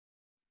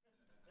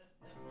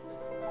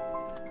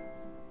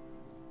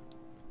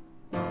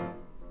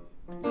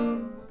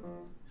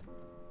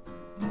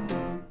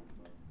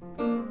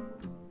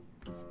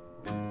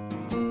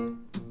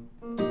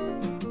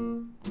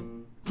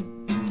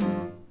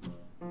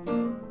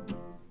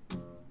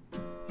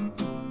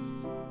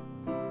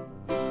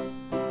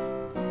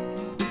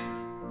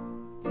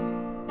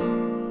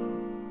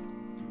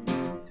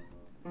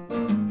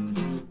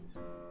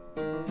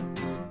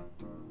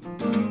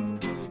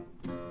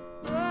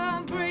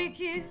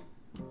it,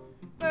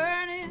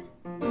 burn it,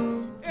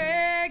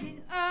 drag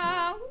it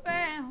all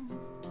around,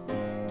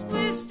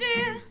 twist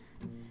it,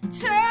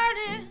 turn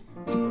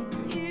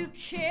it, you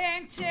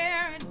can't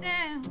tear it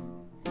down.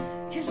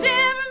 'Cause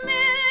every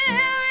minute,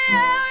 every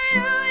hour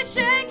you are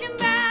shaken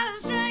by the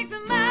strength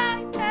of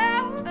my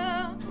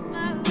power,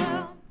 my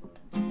love.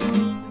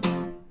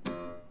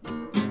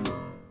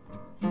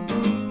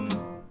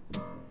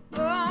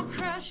 Oh,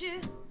 crush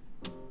it,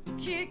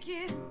 kick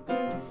it,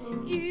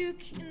 you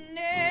can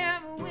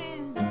never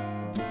win.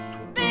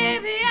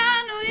 Baby,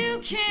 I know you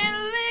can't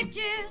lick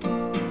it,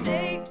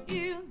 make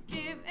you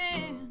give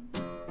in.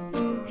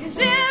 'Cause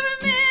every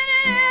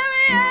minute,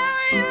 every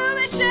hour you'll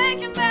be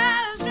shaken by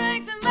the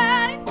strength of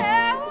mighty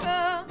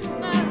power,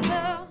 my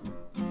love.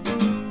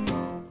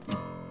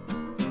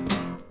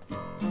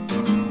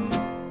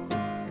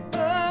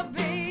 Oh,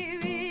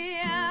 baby,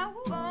 I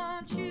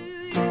want you,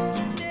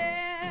 you'll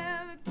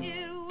never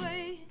get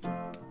away.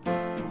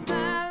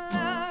 My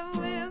love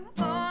will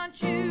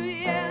haunt you,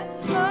 yeah,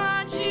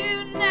 haunt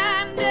you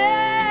night and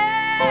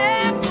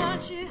day.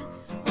 Want you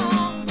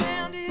all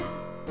around it,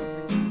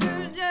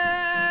 good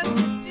just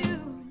to do.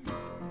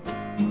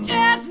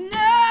 Just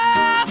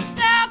no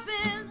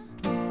stopping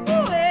the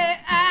way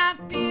I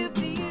feel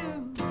for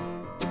you.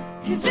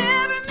 'Cause